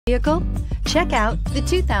vehicle? Check out the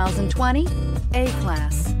 2020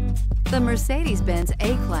 A-Class. The Mercedes-Benz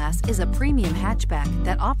A-Class is a premium hatchback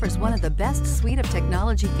that offers one of the best suite of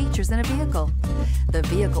technology features in a vehicle. The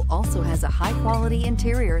vehicle also has a high-quality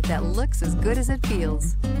interior that looks as good as it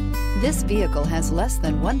feels. This vehicle has less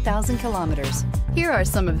than 1,000 kilometers. Here are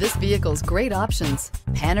some of this vehicle's great options: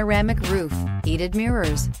 panoramic roof, heated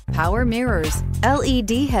mirrors, power mirrors,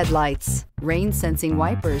 LED headlights, rain-sensing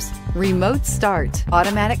wipers, remote start,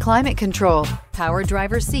 automatic climate control, power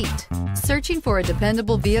driver seat. Searching for a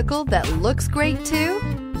dependable vehicle that looks great too?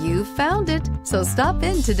 You found it, so stop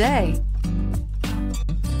in today.